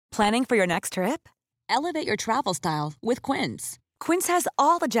Planning for your next trip? Elevate your travel style with Quince. Quince has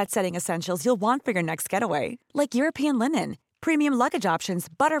all the jet-setting essentials you'll want for your next getaway, like European linen, premium luggage options,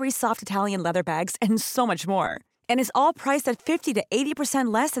 buttery soft Italian leather bags, and so much more. And is all priced at 50 to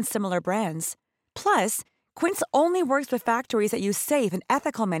 80% less than similar brands. Plus, Quince only works with factories that use safe and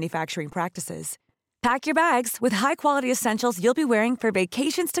ethical manufacturing practices. Pack your bags with high-quality essentials you'll be wearing for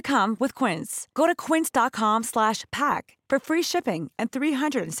vacations to come with Quince. Go to quince.com/pack for free shipping and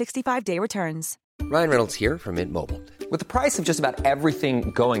 365-day returns. Ryan Reynolds here from Mint Mobile. With the price of just about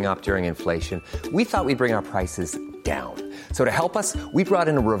everything going up during inflation, we thought we'd bring our prices down. So to help us, we brought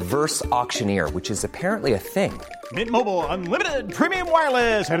in a reverse auctioneer, which is apparently a thing. Mint Mobile Unlimited Premium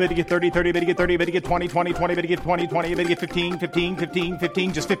Wireless. How to get 30, 30, bit to get 30, bit to get 20, 20, 20, bit to get 20, 20, bit to get 15, 15, 15,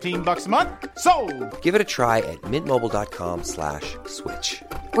 15, just $15 a month? Sold! Give it a try at mintmobile.com/switch.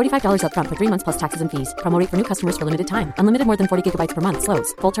 $45 up front for 3 months plus taxes and fees. Promo rate for new customers for limited time. Unlimited more than 40 gigabytes per month.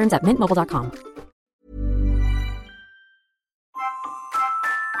 Slows full terms at mintmobile.com.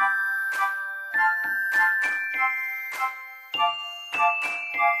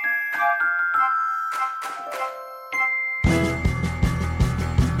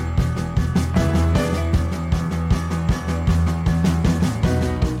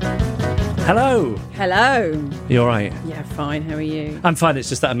 Hello. Hello. You all right? Yeah, fine. How are you? I'm fine. It's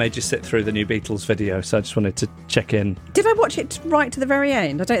just that I made you sit through the new Beatles video, so I just wanted to check in. Did I watch it right to the very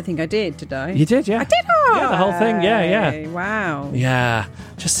end? I don't think I did I? You did, yeah. I did. Yeah, the whole thing. Yeah. Wow. Yeah.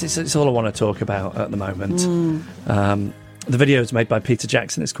 Just it's all I want to talk about at the moment. The video is made by Peter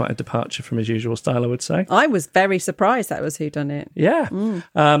Jackson. It's quite a departure from his usual style, I would say. I was very surprised that was whodunit. Yeah.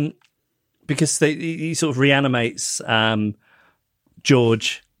 Because he sort of reanimates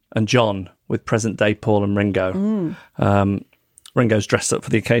George and John with present-day Paul and Ringo. Ringo's dressed up for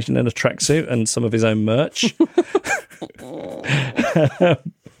the occasion in a tracksuit and some of his own merch.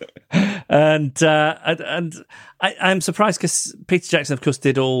 and I'm surprised because Peter Jackson, of course,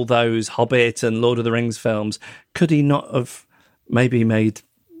 did all those Hobbit and Lord of the Rings films. Could he not have maybe made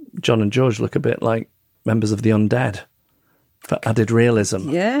John and George look a bit like members of the undead for added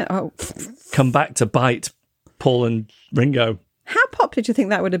realism? Yeah. Oh. Come back to bite Paul and Ringo. How popular do you think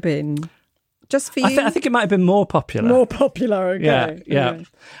that would have been? Just for you? I think it might have been more popular. More popular, okay. Yeah.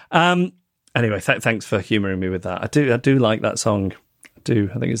 Anyway, thanks for humouring me with that. I do like that song. I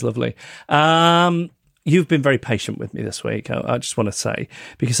think it's lovely. You've been very patient with me this week, I just want to say,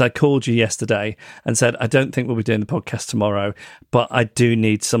 because I called you yesterday and said, I don't think we'll be doing the podcast tomorrow, but I do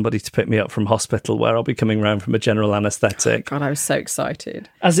need somebody to pick me up from hospital where I'll be coming round from a general anaesthetic. God, I was so excited.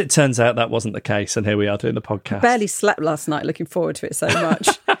 As it turns out, that wasn't the case, and here we are doing the podcast. I barely slept last night looking forward to it so much.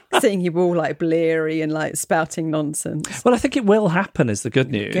 Seeing you all like bleary and like spouting nonsense. Well, I think it will happen is the good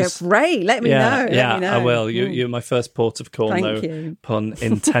news. Great, let me know. Yeah, let me know. I will. You're my first port of call, Thank you. Pun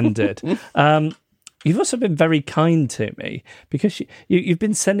intended. You've also been very kind to me because you've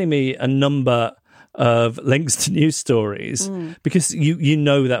been sending me a number of links to news stories because you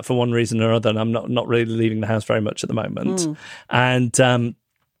know that for one reason or other, and I'm not really leaving the house very much at the moment.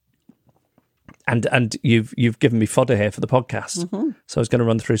 And you've given me fodder here for the podcast. So I was going to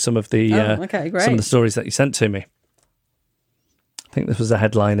run through some of the some of the stories that you sent to me. I think this was a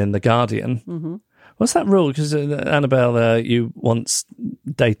headline in The Guardian. What's that rule? Because Annabelle, you once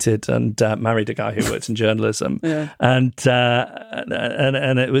dated and married a guy who worked in journalism, and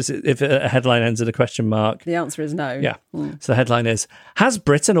it was if a headline ends in a question mark. The answer is no. Yeah. So the headline is: Has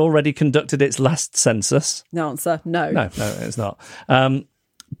Britain already conducted its last census? The answer, no. No, it's not.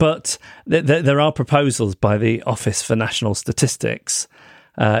 But there are proposals by the Office for National Statistics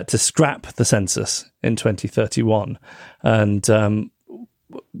to scrap the census in 2031 and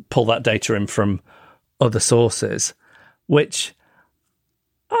pull that data in from other sources, which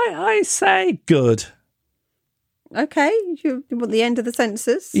I say good. Okay, you want the end of the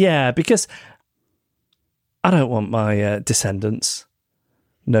census? Yeah, because I don't want my descendants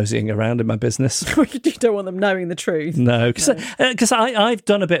nosying around in my business. You don't want them knowing the truth. No, because I've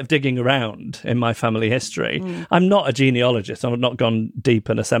done a bit of digging around in my family history. I'm not a genealogist. I've not gone deep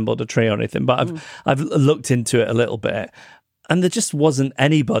and assembled a tree or anything, but I've looked into it a little bit. And there just wasn't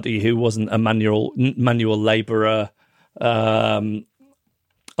anybody who wasn't a manual labourer,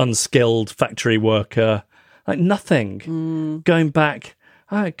 unskilled factory worker, like nothing. Going back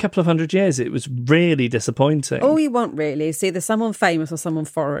a couple of 100 years, it was really disappointing. All you want really is either someone famous or someone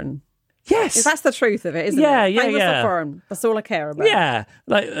foreign. Yes. That's the truth of it, isn't it? Famous or foreign. That's all I care about. Yeah.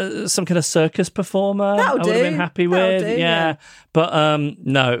 Like some kind of circus performer. That'll I would have been happy with. Yeah. But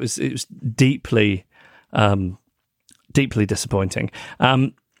no, it was deeply disappointing.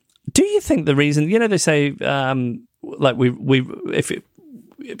 Do you think the reason, they say, like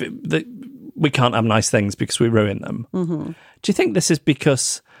we can't have nice things because we ruin them. Mm-hmm. Do you think this is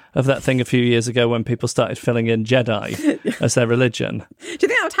because of that thing a few years ago when people started filling in Jedi as their religion? Do you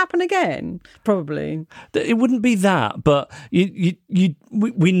think that would happen again? Probably. It wouldn't be that, but we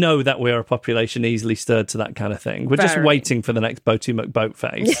know that we're a population easily stirred to that kind of thing. We're just waiting for the next Boaty McBoat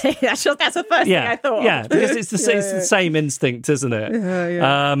phase. Yeah, that's the first thing I thought. Yeah, because it's the same instinct, isn't it?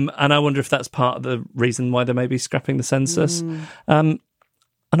 Yeah. And I wonder if that's part of the reason why they may be scrapping the census. And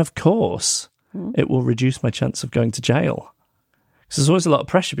of course, it will reduce my chance of going to jail. There's always a lot of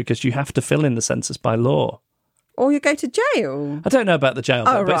pressure because you have to fill in the census by law. Or you go to jail. I don't know about the jail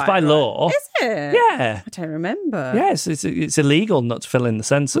bit, but it's by law. Is it? Yeah. I don't remember. Yes, it's illegal not to fill in the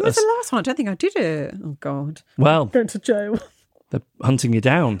census. When was the last one? I don't think I did it. Oh, God. Well, going to jail. They're hunting you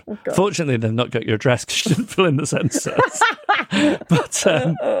down. Oh, Fortunately, they've not got your address because you didn't fill in the census.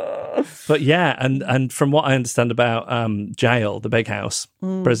 But yeah, and from what I understand about jail, the big house,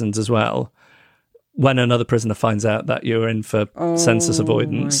 prisons as well, when another prisoner finds out that you're in for census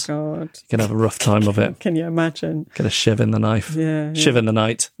avoidance, my God, you can have a rough time of it. Can you imagine? Get a shiv in the knife. Yeah. Shiv in the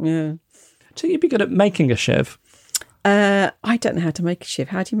night. Yeah. So you'd be good at making a shiv. I don't know how to make a shiv.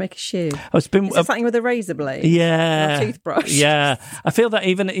 How do you make a shiv? Is it something with a razor blade? Yeah. Or a toothbrush? Yeah. I feel that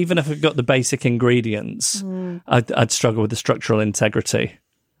even if I've got the basic ingredients, I'd struggle with the structural integrity.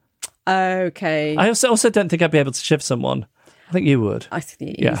 Okay. I also don't think I'd be able to shiv someone. I think you would. I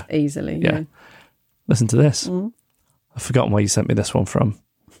think easily. Yeah. Listen to this. I've forgotten where you sent me this one from.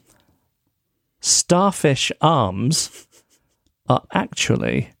 Starfish arms are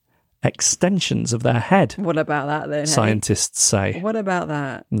actually extensions of their head. What about that then? Scientists say. What about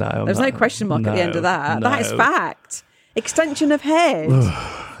that? No. There's no question mark at the end of that. That is fact. Extension of head.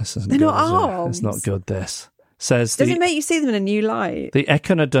 They're not arms. It's not good, this. Does it make you see them in a new light? The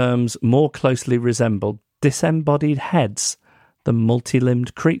echinoderms more closely resemble disembodied heads than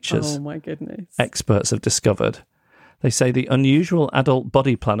multi-limbed creatures. Oh, my goodness. Experts have discovered. They say the unusual adult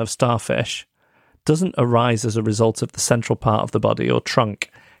body plan of starfish doesn't arise as a result of the central part of the body or trunk,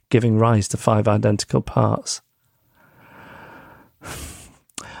 giving rise to 5 identical parts.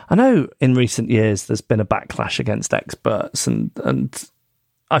 I know in recent years there's been a backlash against experts, and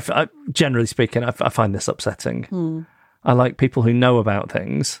I generally speaking, I find this upsetting. I like people who know about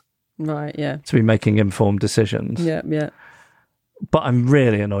things, right? Yeah, to be making informed decisions. Yeah, yeah. But I'm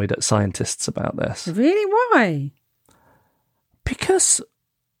really annoyed at scientists about this. Really? Why? Because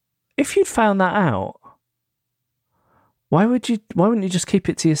if you'd found that out, why wouldn't you just keep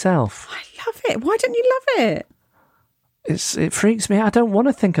it to yourself? I love it. Why don't you love it? It freaks me out. I don't want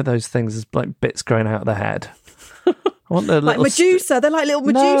to think of those things as like bits growing out of the head. I want the like Medusa. They're like little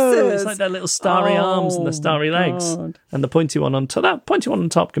Medusas. No, it's like their little starry arms and their starry legs. God. And the pointy one on top. That pointy one on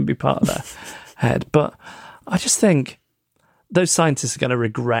top can be part of their head. But I just think those scientists are going to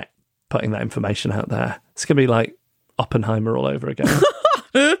regret putting that information out there. It's going to be like Oppenheimer all over again.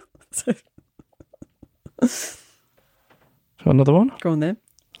 So another one? Go on then.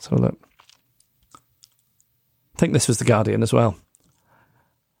 Let's have a look. I think this was The Guardian as well.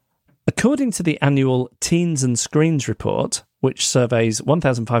 According to the annual Teens and Screens report, which surveys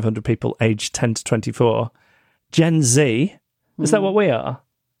 1,500 people aged 10 to 24, Gen Z, is that what we are?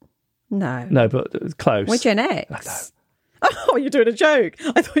 No. No, but close. We're Gen X. Oh, you're doing a joke.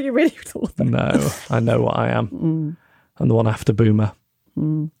 I thought you really thought that. No, I know what I am. I'm the one after Boomer,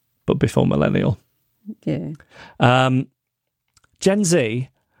 but before Millennial. Yeah. Gen Z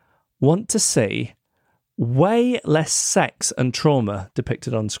want to see way less sex and trauma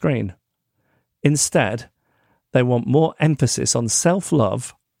depicted on screen. Instead, they want more emphasis on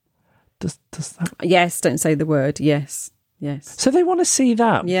self-love. Does that... Yes, don't say the word. Yes. So they want to see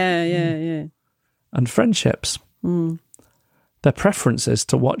that. Yeah. And friendships. Their preference is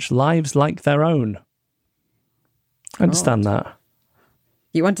to watch lives like their own. I understand that.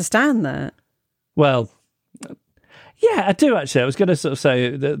 You understand that? Well, yeah, I do actually. I was going to sort of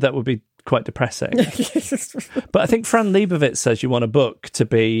say that would be quite depressing. But I think Fran Lebowitz says you want a book to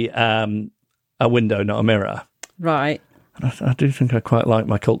be a window, not a mirror. Right. And I do think I quite like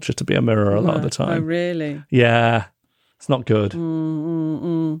my culture to be a mirror a lot of the time. Oh, really? Yeah. It's not good.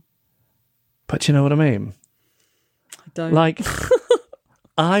 But you know what I mean? I don't. Like,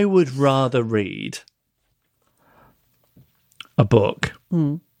 I would rather read a book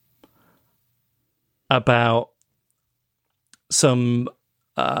about some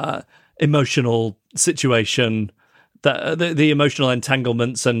emotional situation, that the emotional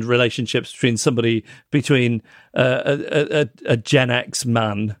entanglements and relationships between a Gen X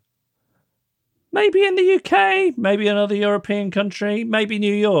man maybe in the UK, maybe another European country, maybe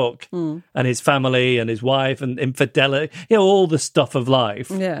New York, and his family and his wife and infidelity, all the stuff of life,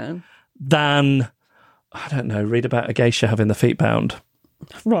 than, I don't know, read about a geisha having the feet bound.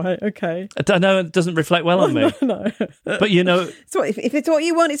 Right, okay. I know it doesn't reflect well on me. No. But, so if it's what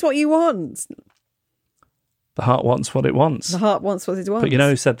you want, it's what you want. The heart wants what it wants. The heart wants what it wants. But you know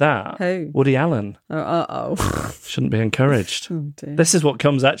who said that? Who? Woody Allen. Oh. Shouldn't be encouraged. Oh, dear. This is what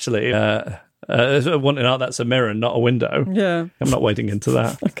comes, actually, wanting art that's a mirror and not a window. Yeah. I'm not wading into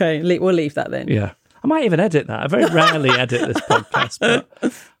that. Okay, we'll leave that then. Yeah. I might even edit that. I very rarely edit this podcast,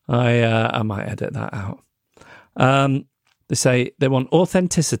 but I might edit that out. They say they want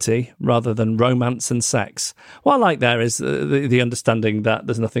authenticity rather than romance and sex. What I like there is the understanding that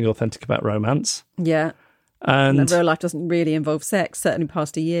there's nothing authentic about romance. Yeah. And real life doesn't really involve sex, certainly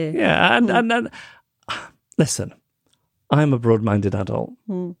past a year. Yeah, and listen, I'm a broad-minded adult.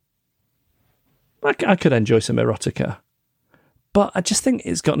 I could enjoy some erotica. But I just think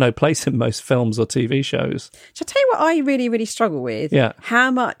it's got no place in most films or TV shows. Shall I tell you what I really, really struggle with? Yeah. How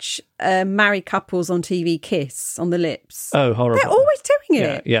much married couples on TV kiss on the lips. Oh, horrible. They're always doing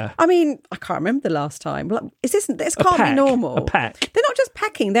it. Yeah. I mean, I can't remember the last time. This can't be normal. A peck. They're not just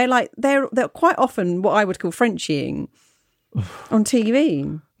pecking. They're quite often what I would call Frenchieing on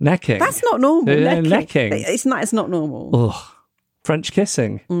TV. Necking. That's not normal. Necking. It's not normal. Ugh. French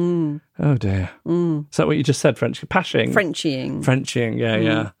kissing. Oh dear. Is that what you just said? Pashing. Frenchieing.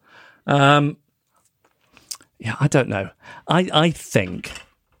 Yeah. Yeah, I don't know. I think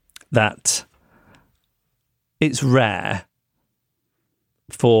that it's rare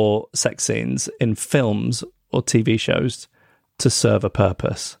for sex scenes in films or TV shows to serve a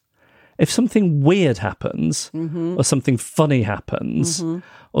purpose. If something weird happens, or something funny happens,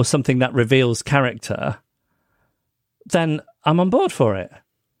 or something that reveals character, then I'm on board for it.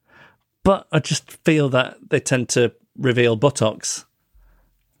 But I just feel that they tend to reveal buttocks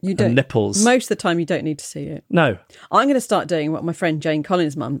and nipples. Most of the time, you don't need to see it. No. I'm going to start doing what my friend Jane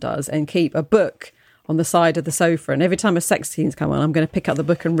Collins' mum does and keep a book on the side of the sofa. And every time a sex scene's come on, I'm going to pick up the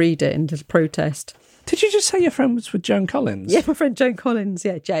book and read it and just protest. Did you just say your friend was with Joan Collins? Yeah, my friend Joan Collins.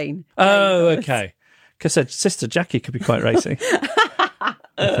 Yeah, Jane. Oh, okay. Because her sister Jackie could be quite racy.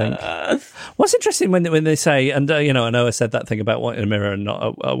 I think. What's interesting when they say, and I know I said that thing about wanting a mirror and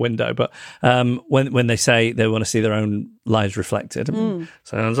not a window, but when they say they want to see their own lives reflected,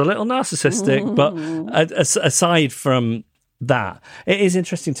 sounds a little narcissistic. But aside from that, it is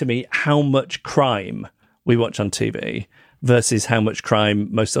interesting to me how much crime we watch on TV versus how much crime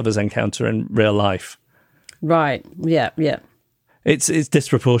most of us encounter in real life. Right. Yeah. It's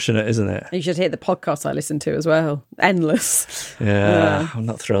disproportionate, isn't it? You should hear the podcast I listen to as well. Endless. Yeah, I'm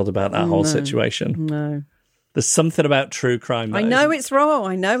not thrilled about that whole situation. No. There's something about true crime. I know it's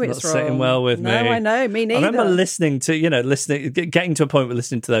wrong. It's not sitting well with me. No, I know. Me neither. I remember listening, getting to a point where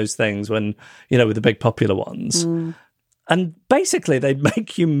listening to those things when, with the big popular ones. And basically they'd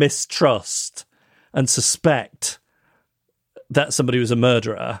make you mistrust and suspect that somebody was a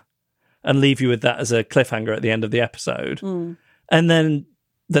murderer and leave you with that as a cliffhanger at the end of the episode. And then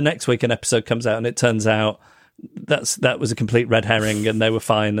the next week an episode comes out and it turns out that was a complete red herring and they were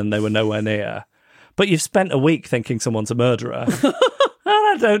fine and they were nowhere near. But you've spent a week thinking someone's a murderer.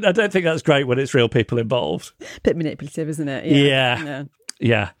 And I don't think that's great when it's real people involved. Bit manipulative, isn't it? Yeah.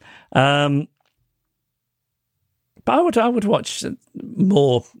 But I would watch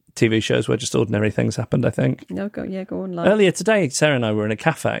more TV shows where just ordinary things happened, I think. Go on. Earlier today, Sarah and I were in a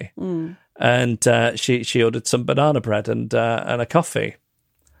cafe. And she ordered some banana bread and a coffee.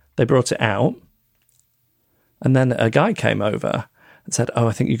 They brought it out. And then a guy came over and said, "Oh,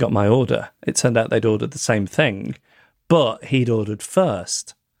 I think you got my order." It turned out they'd ordered the same thing, but he'd ordered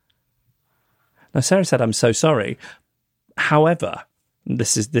first. Now, Sarah said, "I'm so sorry." However,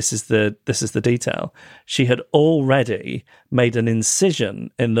 this is the detail. She had already made an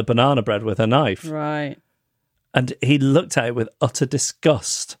incision in the banana bread with a knife. Right. And he looked at it with utter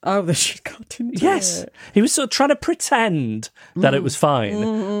disgust. Oh, that she'd got into it. Yes. He was sort of trying to pretend that it was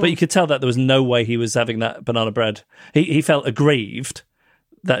fine. But you could tell that there was no way he was having that banana bread. He felt aggrieved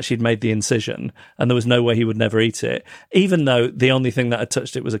that she'd made the incision and there was no way he would never eat it, even though the only thing that had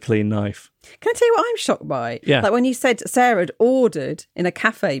touched it was a clean knife. Can I tell you what I'm shocked by? Yeah. Like when you said Sarah had ordered in a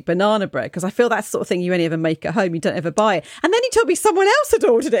cafe banana bread, because I feel that's the sort of thing you only ever make at home, you don't ever buy it. And then you told me someone else had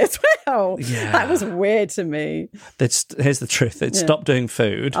ordered it as well. Yeah. That was weird to me. Here's the truth. They'd stopped doing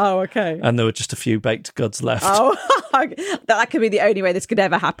food. Oh, okay. And there were just a few baked goods left. Oh, that could be the only way this could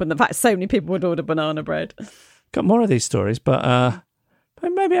ever happen. The fact so many people would order banana bread. Got more of these stories, but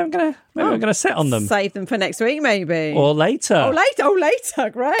maybe I'm gonna sit on them. Save them for next week, maybe. Or later. Oh, later.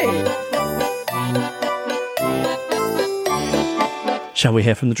 Great. Shall we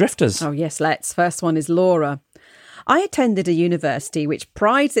hear from the drifters? Oh, yes, let's. First one is Laura. I attended a university which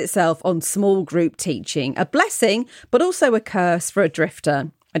prides itself on small group teaching, a blessing, but also a curse for a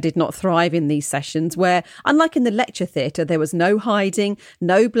drifter. I did not thrive in these sessions where, unlike in the lecture theatre, there was no hiding,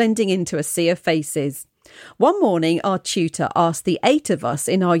 no blending into a sea of faces. One morning, our tutor asked the 8 of us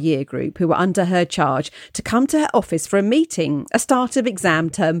in our year group who were under her charge to come to her office for a meeting, a start of exam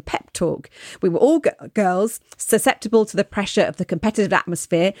term pep talk. We were all girls, susceptible to the pressure of the competitive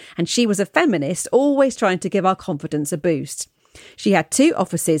atmosphere, and she was a feminist, always trying to give our confidence a boost. She had 2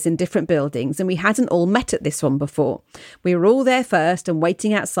 offices in different buildings and we hadn't all met at this one before. We were all there first and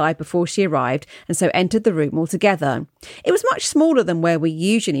waiting outside before she arrived, and so entered the room all together. It was much smaller than where we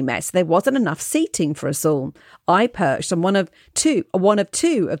usually met, so there wasn't enough seating for us all. I perched on one of two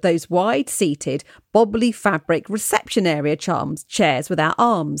of those wide-seated, bobbly fabric reception area chairs without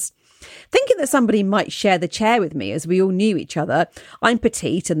arms. Thinking that somebody might share the chair with me as we all knew each other, I'm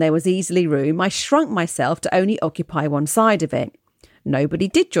petite and there was easily room, I shrunk myself to only occupy one side of it. Nobody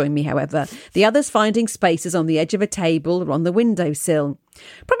did join me, however, the others finding spaces on the edge of a table or on the windowsill.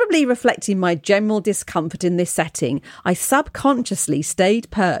 Probably reflecting my general discomfort in this setting, I subconsciously stayed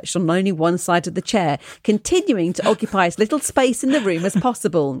perched on only one side of the chair, continuing to occupy as little space in the room as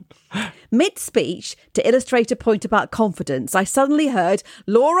possible. Mid-speech, to illustrate a point about confidence, I suddenly heard,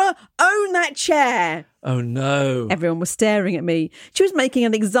 "Laura, own that chair!" Oh, no. Everyone was staring at me. She was making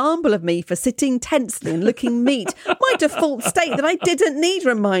an example of me for sitting tensely and looking meek, my default state that I didn't need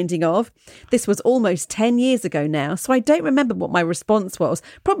reminding of. This was almost 10 years ago now, so I don't remember what my response was,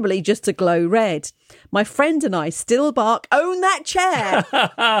 probably just to glow red. My friend and I still bark, "Own that chair!"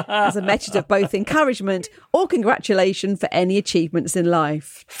 as a message of both encouragement or congratulation for any achievements in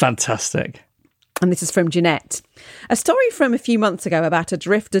life. Fantastic. And this is from Jeanette. A story from a few months ago about a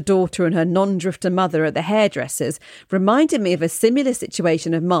drifter daughter and her non-drifter mother at the hairdressers reminded me of a similar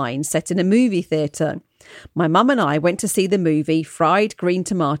situation of mine set in a movie theatre. My mum and I went to see the movie Fried Green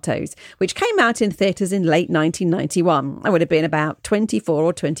Tomatoes, which came out in theatres in late 1991. I would have been about 24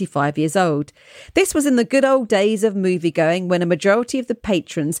 or 25 years old. This was in the good old days of movie-going when a majority of the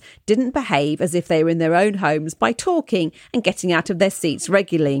patrons didn't behave as if they were in their own homes by talking and getting out of their seats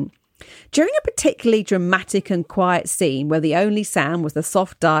regularly. During a particularly dramatic and quiet scene where the only sound was the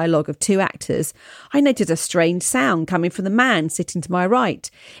soft dialogue of 2 actors, I noted a strange sound coming from the man sitting to my right.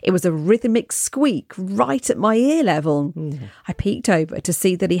 It was a rhythmic squeak right at my ear level. I peeked over to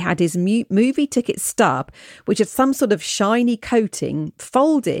see that he had his movie ticket stub, which had some sort of shiny coating,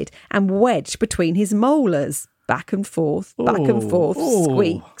 folded and wedged between his molars. Back and forth,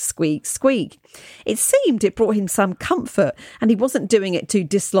 squeak, squeak, squeak. It seemed it brought him some comfort and he wasn't doing it to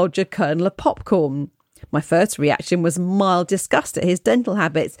dislodge a kernel of popcorn. My first reaction was mild disgust at his dental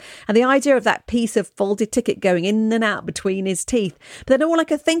habits and the idea of that piece of folded ticket going in and out between his teeth. But then all I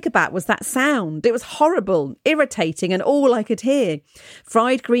could think about was that sound. It was horrible, irritating, and all I could hear.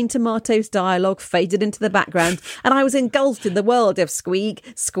 Fried Green Tomatoes dialogue faded into the background and I was engulfed in the world of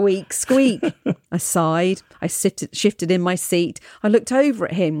squeak, squeak, squeak. I sighed. I shifted in my seat. I looked over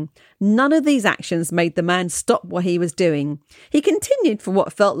at him. None of these actions made the man stop what he was doing. He continued for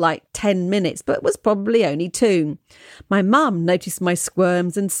what felt like 10 minutes, but was probably only 2. My mum noticed my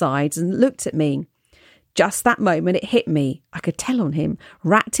squirms and sighs and looked at me. Just that moment it hit me. I could tell on him,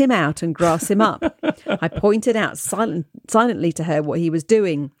 rat him out and grass him up. I pointed out silently to her what he was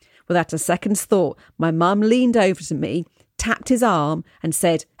doing. Without a second's thought, my mum leaned over to me, tapped his arm and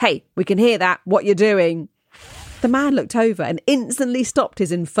said, "Hey, we can hear that, what you're doing." The man looked over and instantly stopped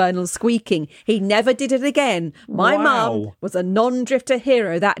his infernal squeaking. He never did it again. My mum was a non-drifter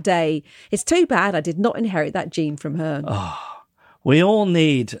hero that day. It's too bad I did not inherit that gene from her. Oh, we all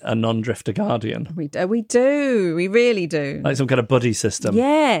need a non-drifter guardian. We do. We really do. Like some kind of buddy system.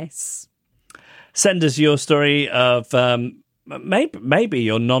 Yes. Send us your story of maybe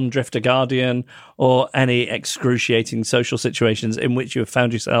your non-drifter guardian or any excruciating social situations in which you have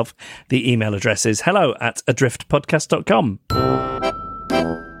found yourself. The email address is hello@adriftpodcast.com.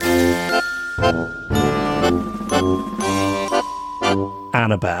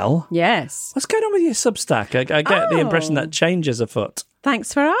 Annabelle. Yes. What's going on with your Substack? I get the impression that change is afoot.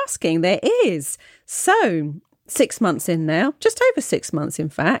 Thanks for asking. There is. So, 6 months in now, just over 6 months, in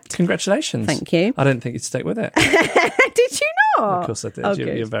fact. Congratulations. Thank you. I didn't think you'd stick with it. Did you not? Of course I did. Oh,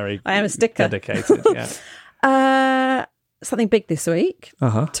 You're very I am a sticker. Dedicated, yeah. Something big this week.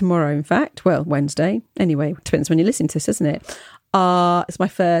 Tomorrow, in fact. Well, Wednesday. Anyway, depends when you listen to this, doesn't it? It's my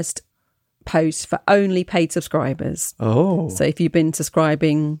first post for only paid subscribers. Oh. So if you've been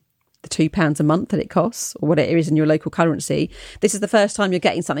subscribing the £2 a month that it costs, or whatever it is in your local currency, this is the first time you're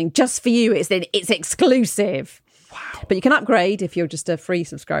getting something just for you. It's exclusive. Wow. But you can upgrade if you're just a free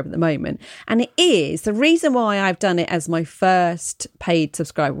subscriber at the moment. And it is, the reason why I've done it as my first paid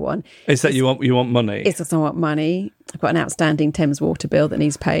subscriber one. Is that you want money? It's because I want money. I've got an outstanding Thames Water bill that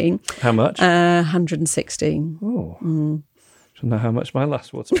needs paying. How much? 116. Oh. Do you know how much my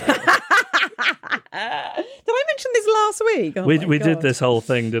last water bill was? Did I mention this last week? Oh we did this whole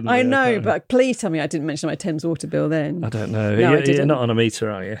thing, didn't we? I know, but please tell me I didn't mention my Thames Water bill then. I don't know. No, You're not on a meter,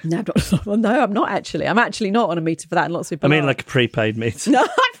 are you? No, I'm not actually. I'm actually not on a meter for that. And lots of people like a prepaid meter. No,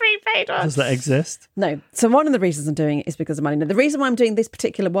 a prepaid one. Does that exist? No. So one of the reasons I'm doing it is because of money. Now, the reason why I'm doing this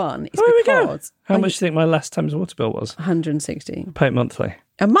particular one is because... How much do you think my last Thames Water bill was? 160. Pay it monthly.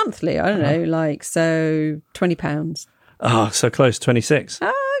 A monthly? I don't know, so £20. Oh, so close, 26.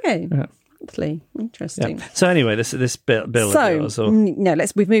 Oh, okay. Yeah. Monthly. Interesting. Yeah. So anyway, this bill of yours. No,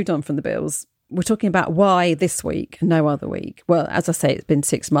 we've moved on from the bills. We're talking about why this week and no other week. Well, as I say, it's been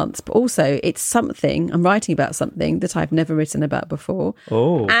 6 months, but also it's something, I'm writing about something that I've never written about before.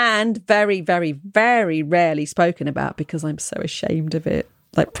 Oh. And very, very, very rarely spoken about because I'm so ashamed of it.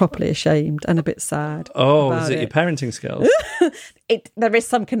 Like properly ashamed and a bit sad. Oh, is it your parenting skills? There is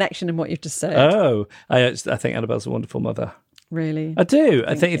some connection in what you've just said. Oh, I think Annabelle's a wonderful mother. Really? I do.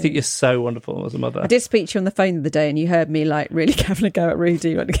 I think you're so wonderful as a mother. I did speak to you on the phone the other day and you heard me really having a go at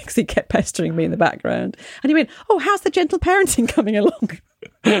Rudy because he kept pestering me in the background. And he went, oh, how's the gentle parenting coming along?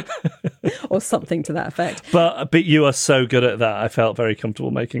 Or something to that effect. But you are so good at that. I felt very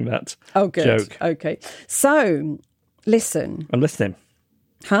comfortable making that joke. Okay. So, listen. I'm listening.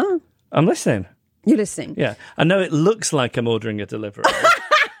 Huh? I'm listening. You're listening? Yeah. I know it looks like I'm ordering a delivery,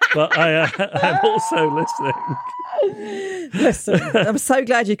 but I'm also listening. Listen, I'm so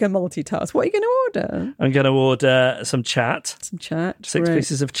glad you can multitask. What are you going to order? I'm going to order some chat. Some chat. 6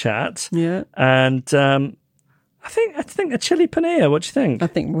 pieces of chat. Yeah. And I think a chili paneer. What do you think? I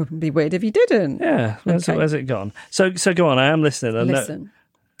think it would be weird if you didn't. Yeah. Where's it gone? So go on. I am listening. Listen.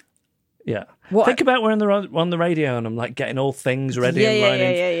 Yeah. Think about we're on the radio and I'm like getting all things ready and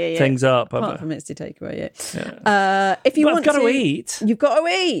lining things up. Apart from it's to take away, if you want I've got to eat. You've got to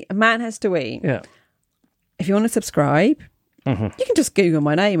eat. A man has to eat. Yeah. If you want to subscribe, you can just Google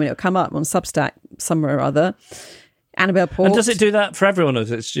my name and it'll come up on Substack somewhere or other. Annabelle Port. And does it do that for everyone, or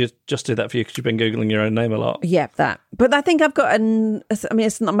does it just do that for you because you've been Googling your own name a lot? Yeah, that. But I think I've got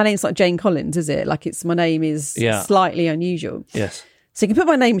my name's not Jane Collins, is it? My name is slightly unusual. Yes. So you can put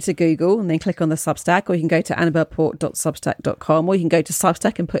my name into Google and then click on the Substack, or you can go to annabelleport.substack.com, or you can go to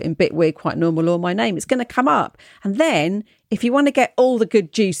Substack and put in Bit Weird, Quite Normal or my name. It's going to come up. And then if you want to get all the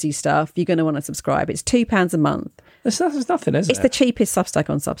good juicy stuff, you're going to want to subscribe. It's £2 a month. There's nothing, is it? It's the cheapest Substack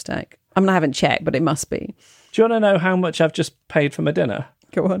on Substack. I haven't checked, but it must be. Do you want to know how much I've just paid for my dinner?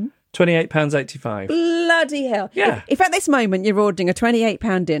 Go on. £28.85. Bloody hell. Yeah. If at this moment you're ordering a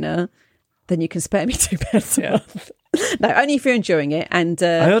 £28 dinner, then you can spare me £2 a month. No, only if you're enjoying it. And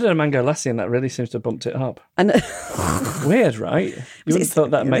I ordered a mango lassi and that really seems to have bumped it up. And weird, right? You wouldn't have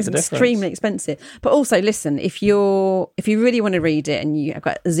thought that made the difference. Extremely expensive. But also, listen, if you really want to read it and you've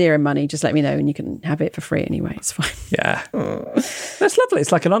got zero money, just let me know and you can have it for free anyway. It's fine. Yeah. That's lovely.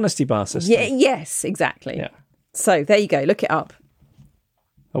 It's like an honesty bar system. Yeah, yes, exactly. Yeah. So there you go. Look it up.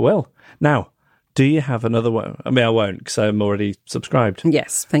 I will. Now, do you have another one? I mean, I won't because I'm already subscribed.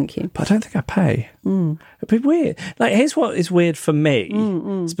 Yes, thank you. But I don't think I pay. It'd be weird. Here's what is weird for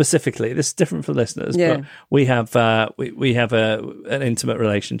me specifically. This is different for listeners, but we have an intimate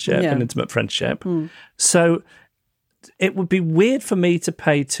relationship, an intimate friendship. So it would be weird for me to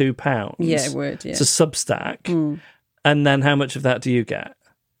pay £2. Yeah, it would. Yeah. To Substack, and then how much of that do you get?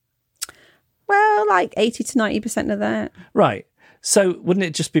 Well, 80 to 90% of that. Right. So wouldn't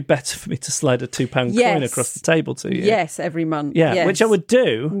it just be better for me to slide a £2 coin across the table to you? Yes, every month. Yeah, yes. which I would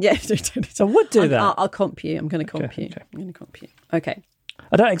do. Yeah, I would do that. I'll comp you. I'm going to comp you. Okay. I'm going to comp you. Okay.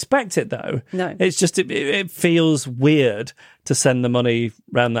 I don't expect it though. No. It's just it feels weird to send the money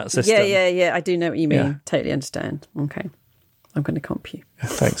around that system. Yeah. I do know what you mean. Yeah. Totally understand. Okay. I'm going to comp you.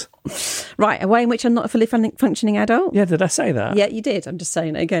 Thanks. Right, a way in which I'm not a fully functioning adult? Yeah, did I say that? Yeah, you did. I'm just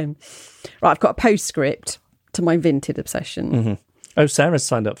saying it again. Right, I've got a postscript to my Vinted obsession. Mm-hmm. Oh, Sarah's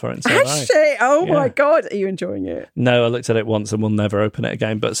signed up for it. And so has she? Oh, my God. Are you enjoying it? No, I looked at it once and we'll never open it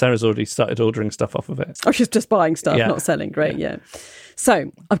again. But Sarah's already started ordering stuff off of it. Oh, she's just buying stuff, not selling. Great, yeah. So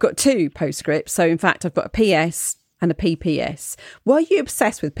I've got 2 postscripts. So, in fact, I've got a PS and a PPS. Were you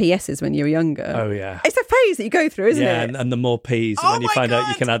obsessed with PSs when you were younger? Oh, yeah. It's a phase that you go through, isn't it? Yeah, and the more P's, and then you find out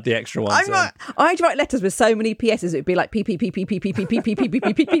you can add the extra ones in. I'd write letters with so many PSs, it'd be like PS.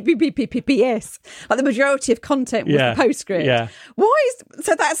 Like the majority of content was the postscript. Yeah.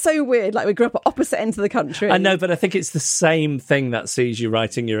 So that's so weird. Like we grew up at opposite ends of the country. I know, but I think it's the same thing that sees you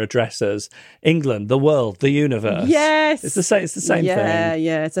writing your address as England, the world, the universe. Yes. It's the same thing.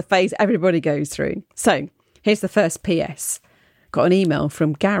 Yeah, it's a phase everybody goes through. So here's the first PS. Got an email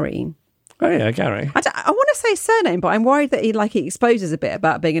from Gary. Oh yeah, Gary. I want to say surname, but I'm worried that he exposes a bit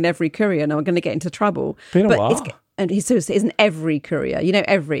about being an every courier, and I'm going to get into trouble. Being a what? And he says it's an every courier. You know,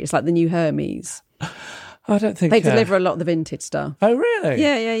 every. It's like the new Hermes. I don't think they deliver a lot of the vintage stuff. Oh really?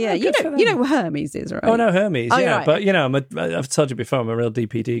 Yeah. Oh, you know what Hermes is, right? Oh no, Hermes. Yeah, right. But I've told you before, I'm a real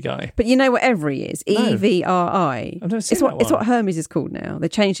DPD guy. But you know what every is? No. EVRI. I've never seen that one. It's what Hermes is called now. They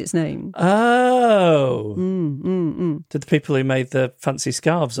changed its name. Oh. Did the people who made the fancy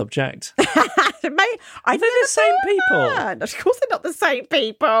scarves object? Are they the same people? Of course they're not the same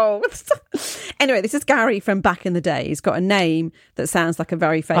people. Anyway, this is Gary from back in the day. He's got a name that sounds like a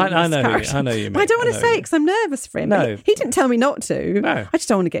very famous character. I know you mean. But I don't want to say it because I'm nervous for him. No. He didn't tell me not to. No. I just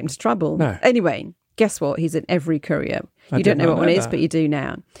don't want to get into trouble. No. Anyway, guess what? He's an every courier. You don't know what one is, but you do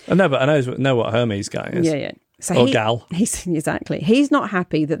now. No, but I know what Hermes guy is. Yeah. So or gal. Exactly. He's not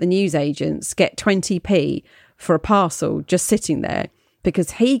happy that the newsagents get 20p for a parcel just sitting there,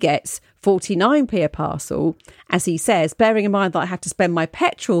 because he gets 49p a parcel, as he says, bearing in mind that I have to spend my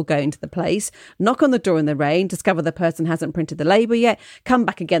petrol going to the place, knock on the door in the rain, discover the person hasn't printed the label yet, come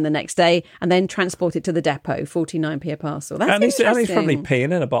back again the next day, and then transport it to the depot, 49p a parsul. That's interesting. And he's probably peeing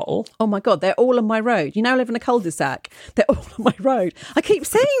in a bottle. Oh my God, they're all on my road. You know, I live in a cul-de-sac. They're all on my road. I keep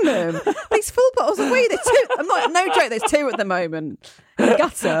seeing them. These full bottles of weed. There's two. I'm not, no joke, there's two at the moment in the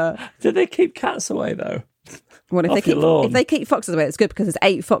gutter. Do they keep cats away, though? Well, if they keep foxes away, it's good, because there's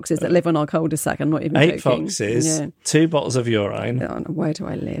 8 foxes that live on our cul-de-sac. I'm not even joking. 8 foxes, 2 bottles of urine. Where do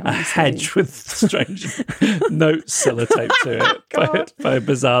I live? A hedge with strange notes sellotaped to it by a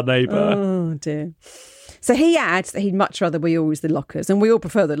bizarre neighbour. Oh, dear. So he adds that he'd much rather we all use the lockers, and we all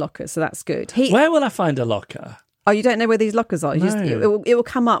prefer the lockers, so that's good. Where will I find a locker? Oh, you don't know where these lockers are? No. It will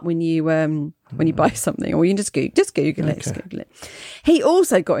come up when you buy something, or you can just Google it. Just Google it. He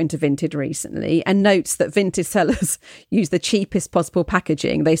also got into vintage recently and notes that vintage sellers use the cheapest possible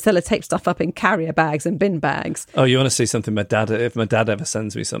packaging. They sellotape stuff up in carrier bags and bin bags. Oh, you want to see something? If my dad ever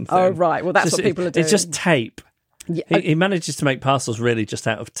sends me something. Oh, right. Well, that's what people are doing. It's just tape. Yeah. He manages to make parcels really just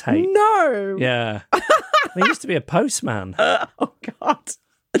out of tape. No. Yeah. He used to be a postman. Oh, God.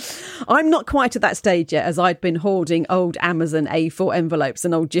 I'm not quite at that stage yet, as I'd been hoarding old Amazon A4 envelopes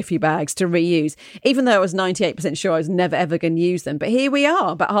and old Jiffy bags to reuse, even though I was 98% sure I was never ever going to use them. But here we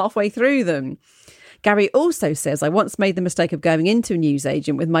are, about halfway through them. Gary also says, I once made the mistake of going into a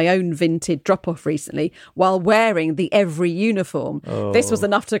newsagent with my own vintage drop-off recently while wearing the every uniform. Oh. This was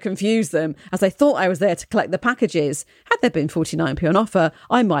enough to confuse them, as I thought I was there to collect the packages. Had there been 49p on offer,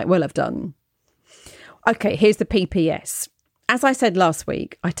 I might well have done. Okay, here's the PPS. As I said last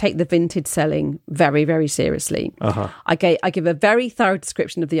week, I take the vintage selling very, very seriously. Uh-huh. I give a very thorough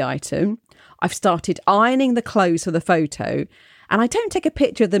description of the item. I've started ironing the clothes for the photo, and I don't take a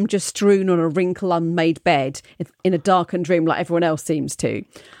picture of them just strewn on a wrinkle-unmade bed in a darkened room like everyone else seems to.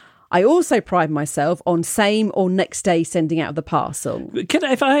 I also pride myself on same or next day sending out the parcel.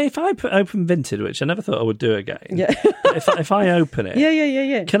 If I open Vinted, which I never thought I would do again, if I open it,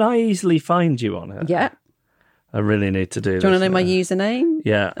 yeah, can I easily find you on it? Yeah. I really need to do this. Do you want to know my username?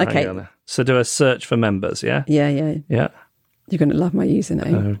 Yeah. Okay. So do a search for members, yeah? Yeah. Yeah. You're going to love my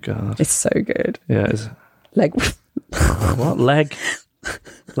username. Oh, God. It's so good. Yeah. Leg. What? Leg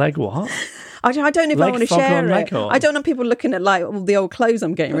what? I don't know if I want to share it. Or? I don't want people looking at like all the old clothes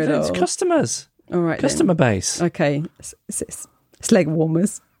I'm getting rid of. It's customers. All right. Customer base. Okay. It's leg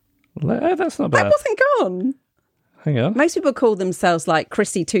warmers. That's not bad. That wasn't gone. Hang on. Most people call themselves like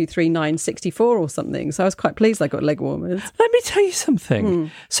Chrissy 23964 or something. So I was quite pleased I got leg warmers. Let me tell you something.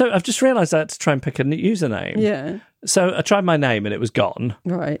 So I've just realised I had to try and pick a username. Yeah. So I tried my name and it was gone.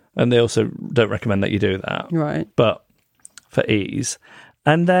 Right. And they also don't recommend that you do that. Right. But for ease.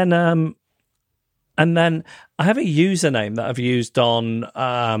 And then I have a username that I've used on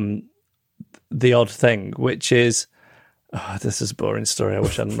The Odd Thing, which is... Oh, this is a boring story. I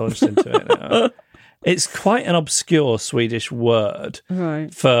wish I hadn't launched into it now. It's quite an obscure Swedish word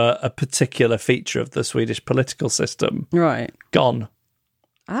for a particular feature of the Swedish political system. Right. Gone.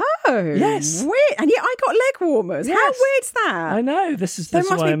 Oh. Yes. Weird. And yet I got leg warmers. Yes. How weird's that? I know. This is there why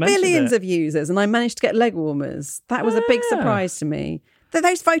must I be mentioned billions it. of users and I managed to get leg warmers. That was a big surprise to me.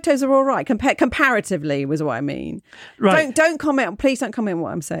 Those photos are all right. Comparatively was what I mean. Right. Don't comment. Please don't comment on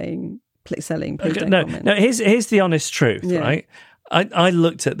what I'm saying. Please don't comment. No. Here's the honest truth, right? I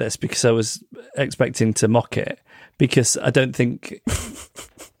looked at this because I was expecting to mock it, because I don't think...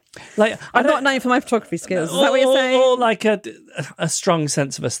 I'm not known for my photography skills. Is that what you're saying? Or like a strong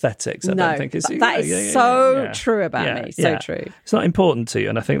sense of aesthetics. I don't think that is so true about me. So true. It's not important to you,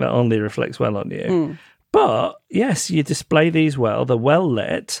 and I think that only reflects well on you. But yes, you display these well. They're well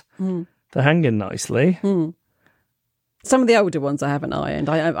lit. They're hanging nicely. Some of the older ones I haven't ironed.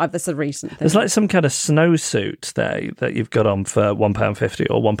 That's a recent thing. There's like some kind of snowsuit there that you've got on for £1.50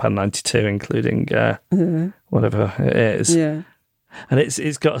 or £1.92, including whatever it is. Yeah. And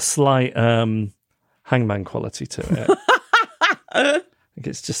it's got a slight hangman quality to it. I think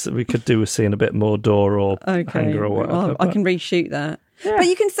it's just that we could do with seeing a bit more door or hanger or whatever. Well, I can reshoot that. Yeah. But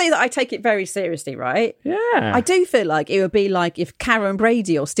you can see that I take it very seriously, right? Yeah. I do feel like it would be like if Karen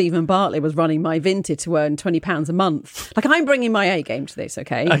Brady or Stephen Bartlett was running my Vinted to earn £20 a month. Like, I'm bringing my A game to this,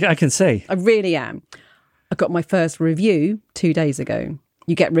 okay? I can see. I really am. I got my first review 2 days ago.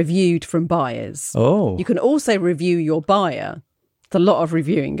 You get reviewed from buyers. Oh. You can also review your buyer. There's a lot of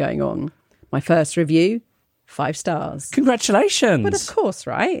reviewing going on. My first review, 5 stars. Congratulations. But of course,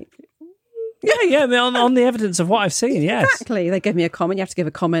 right? Yeah, on the evidence of what I've seen, yes. Exactly. They gave me a comment. You have to give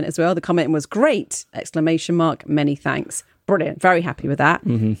a comment as well. The comment was great! ! Many thanks. Brilliant. Very happy with that.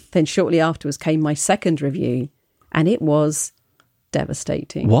 Then shortly afterwards came my second review, and it was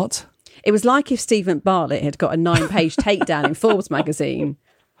devastating. What? It was like if Stephen Bartlett had got a 9-page takedown in Forbes magazine.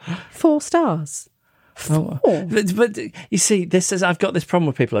 4 stars. 4. But you see, I've got this problem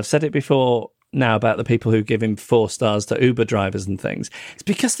with people. I've said it before now about the people who give him 4 stars to Uber drivers and things. It's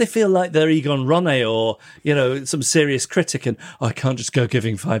because they feel like they're Egon Ronne or, some serious critic, and I can't just go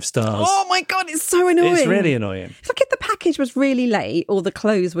giving 5 stars. Oh my God, it's so annoying. It's really annoying. It's like if the package was really late or the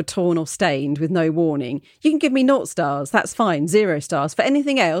clothes were torn or stained with no warning, you can give me 0 stars. That's fine. 0 stars. For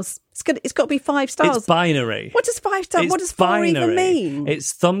anything else, it's got to be 5 stars. It's binary. What does 5 stars? What does 4 even mean?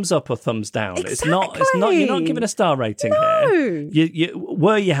 It's thumbs up or thumbs down. Exactly. It's not. You're not giving a star rating here.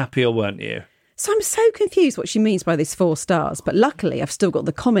 Were you happy or weren't you? So I'm so confused what she means by this 4 stars, but luckily I've still got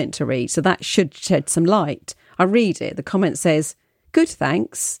the comment to read, so that should shed some light. I read it. The comment says, "Good,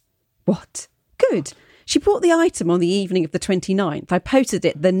 thanks." What? Good. She bought the item on the evening of the 29th. I posted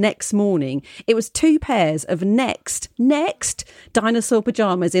it the next morning. It was 2 pairs of Next dinosaur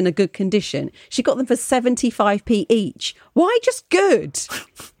pyjamas in a good condition. She got them for 75p each. Why just good?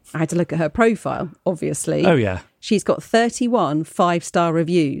 I had to look at her profile, obviously. Oh, yeah. She's got 31 5-star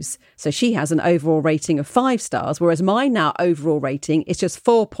reviews. So she has an overall rating of 5 stars, whereas my now overall rating is just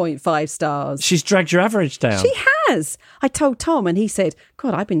 4.5 stars. She's dragged your average down. She has. I told Tom and he said,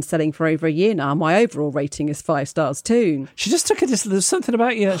 God, I've been selling for over a year now. My overall rating is 5 stars too. She just took there's something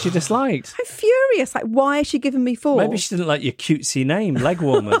about you that she disliked. I'm furious. Like, why has she given me 4? Maybe she didn't like your cutesy name, Leg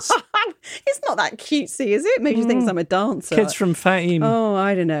Warmers. It's not that cutesy, is it? Maybe she thinks I'm a dancer. Kids from Fame. Oh,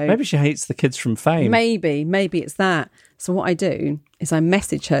 I don't know. Maybe she hates the Kids from Fame. Maybe it's that. So what I do is I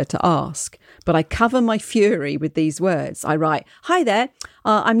message her to ask, but I cover my fury with these words. I write, "Hi there,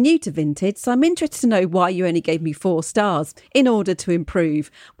 I'm new to Vinted, so I'm interested to know why you only gave me 4 stars in order to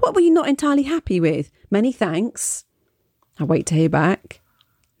improve. What were you not entirely happy with? Many thanks." I wait to hear back.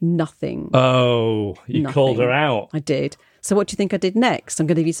 Nothing. Oh, you called her out. I did. So what do you think I did next? I'm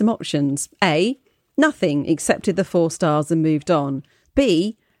going to give you some options. A, nothing, accepted the 4 stars and moved on.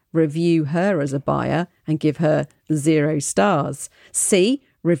 B, review her as a buyer and give her 0 stars. C,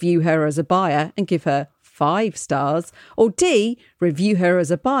 review her as a buyer and give her 5 stars. Or D, review her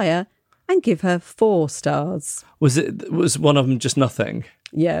as a buyer and give her 4 stars. Was one of them just nothing?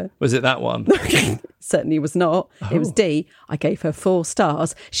 Yeah. Was it that one? Certainly was not. It was D. I gave her 4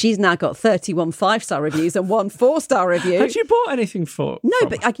 stars. She's now got 31 5-star reviews and 1 4-star review. Had you bought anything for? No,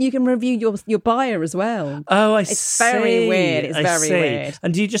 but you can review your buyer as well. Oh, I see. It's very weird. It's very weird.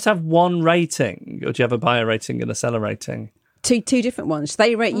 And do you just have one rating, or do you have a buyer rating and a seller rating? Two different ones.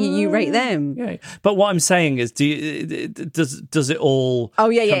 They rate you, you rate them. Yeah, but what I'm saying is, does it all? Oh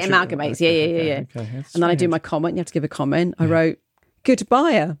yeah, it amalgamates. Yeah. Okay, and then I do my comment. You have to give a comment. I wrote, "Good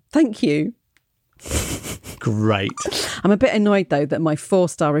buyer, thank you." Great. I'm a bit annoyed though that my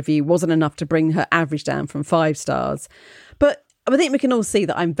 4-star review wasn't enough to bring her average down from 5 stars. But I think we can all see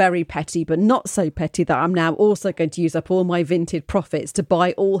that I'm very petty, but not so petty that I'm now also going to use up all my Vinted profits to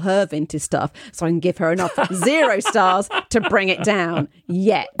buy all her Vinted stuff so I can give her enough 0 stars to bring it down.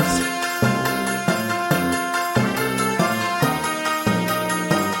 Yet.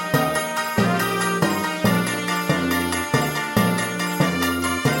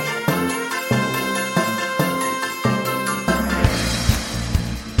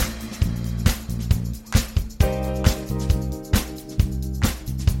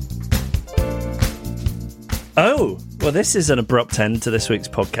 Oh, well, this is an abrupt end to this week's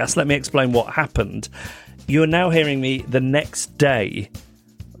podcast. Let me explain what happened. You are now hearing me the next day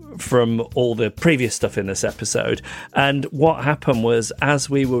from all the previous stuff in this episode. And what happened was,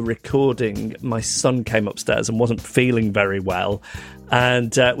 as we were recording, my son came upstairs and wasn't feeling very well.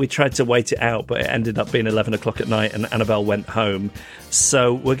 And we tried to wait it out, but it ended up being 11 o'clock at night and Annabelle went home.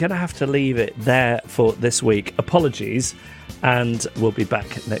 So we're going to have to leave it there for this week. Apologies. And we'll be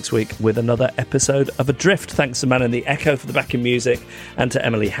back next week with another episode of Adrift. Thanks to Man in the Echo for the backing music and to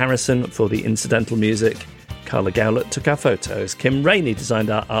Emily Harrison for the incidental music. Carla Gowlett took our photos. Kim Rainey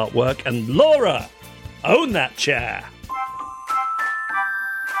designed our artwork. And Laura, own that chair.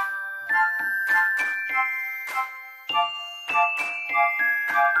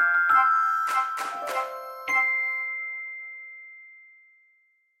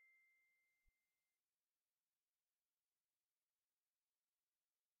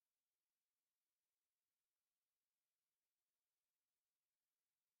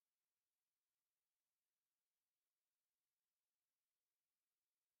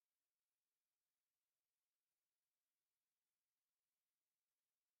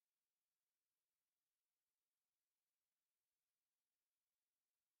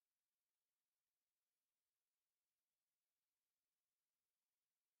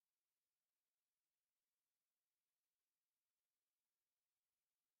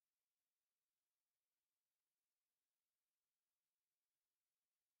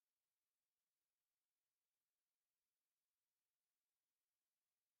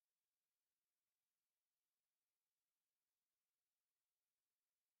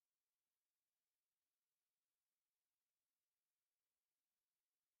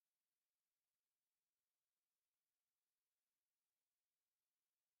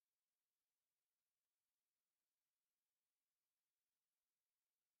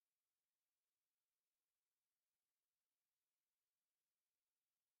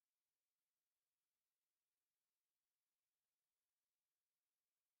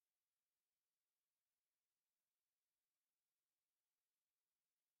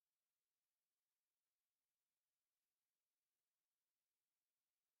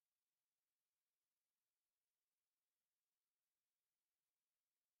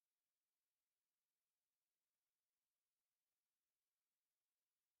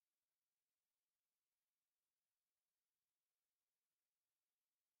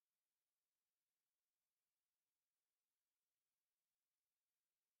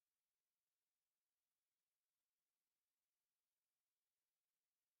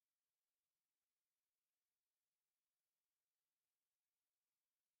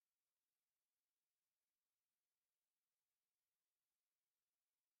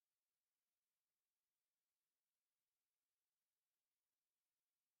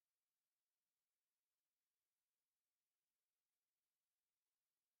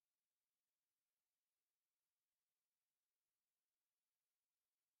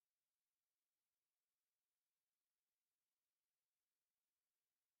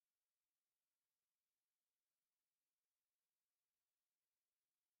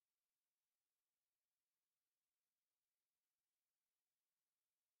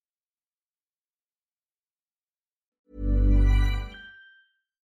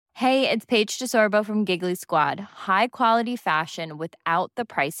 Hey, it's Paige DeSorbo from Giggly Squad. High quality fashion without the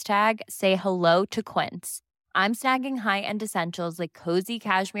price tag. Say hello to Quince. I'm snagging high-end essentials like cozy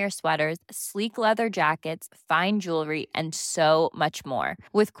cashmere sweaters, sleek leather jackets, fine jewelry, and so much more.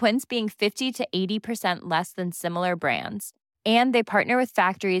 With Quince being 50 to 80% less than similar brands. And they partner with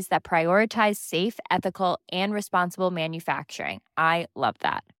factories that prioritize safe, ethical, and responsible manufacturing. I love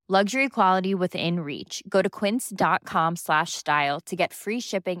that. Luxury quality within reach. Go to quince.com/style to get free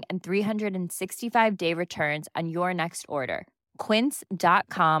shipping and 365-day returns on your next order.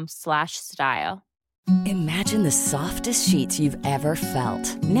 Quince.com/style. Imagine the softest sheets you've ever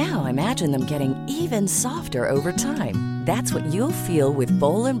felt. Now imagine them getting even softer over time. That's what you'll feel with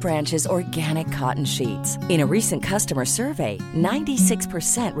Boll & Branch's organic cotton sheets. In a recent customer survey,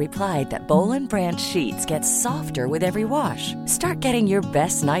 96% replied that Boll & Branch sheets get softer with every wash. Start getting your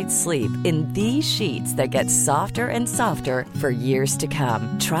best night's sleep in these sheets that get softer and softer for years to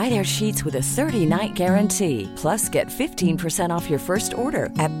come. Try their sheets with a 30-night guarantee. Plus, get 15% off your first order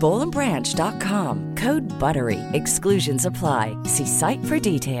at bollandbranch.com. Code BUTTERY. Exclusions apply. See site for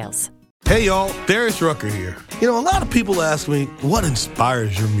details. Hey, y'all. Darius Rucker here. You know, a lot of people ask me, what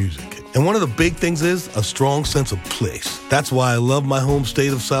inspires your music? And one of the big things is a strong sense of place. That's why I love my home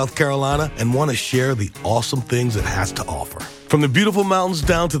state of South Carolina and want to share the awesome things it has to offer. From the beautiful mountains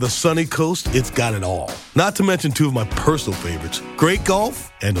down to the sunny coast, it's got it all. Not to mention two of my personal favorites, great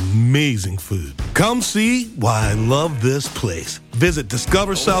golf and amazing food. Come see why I love this place. Visit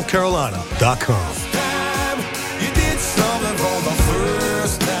discoversouthcarolina.com.